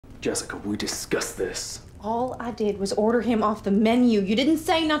Jessica, we discussed this. All I did was order him off the menu. You didn't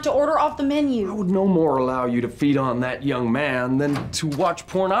say not to order off the menu. I would no more allow you to feed on that young man than to watch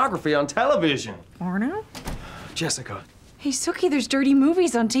pornography on television. Porno? Jessica. Hey, Sookie, there's dirty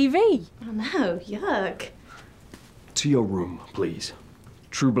movies on TV. Oh no, yuck. To your room, please.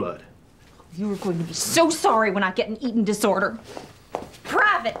 True Blood. You are going to be so sorry when I get an eating disorder.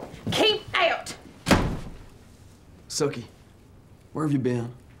 Private, keep out. Sookie, where have you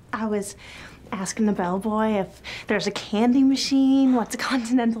been? I was asking the bellboy if there's a candy machine, what's a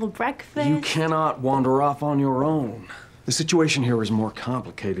continental breakfast. You cannot wander off on your own. The situation here is more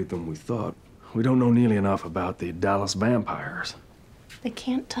complicated than we thought. We don't know nearly enough about the Dallas vampires. They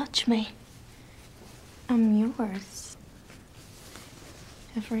can't touch me. I'm yours.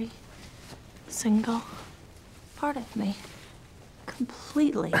 Every single part of me.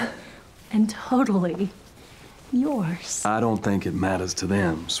 Completely and totally yours. I don't think it matters to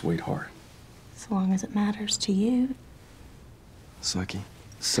them, sweetheart. As long as it matters to you. Sookie,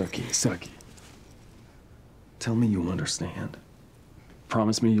 Sookie. Tell me you understand.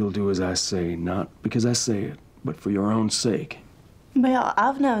 Promise me you'll do as I say, not because I say it, but for your own sake. Bill,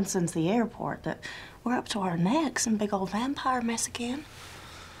 I've known since the airport that we're up to our necks in big old vampire mess again.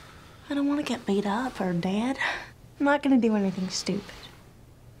 I don't want to get beat up or dead. I'm not going to do anything stupid.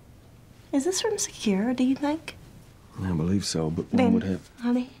 Is this room secure, do you think? I believe so, but one Then, would have...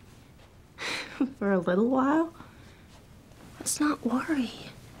 honey, for a little while, let's not worry.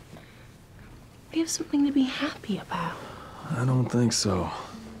 We have something to be happy about. I don't think so.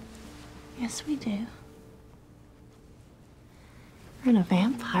 Yes, we do. We're in a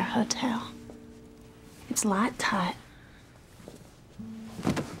vampire hotel. It's light tight.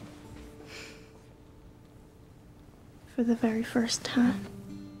 For the very first time.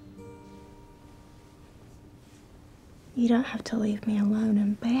 You don't have to leave me alone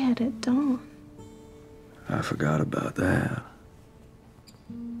in bed at dawn. I forgot about that.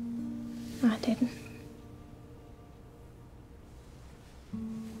 I didn't.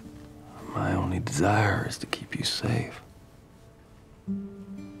 My only desire is to keep you safe.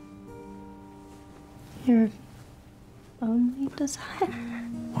 Your only desire?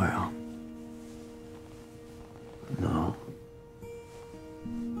 Well,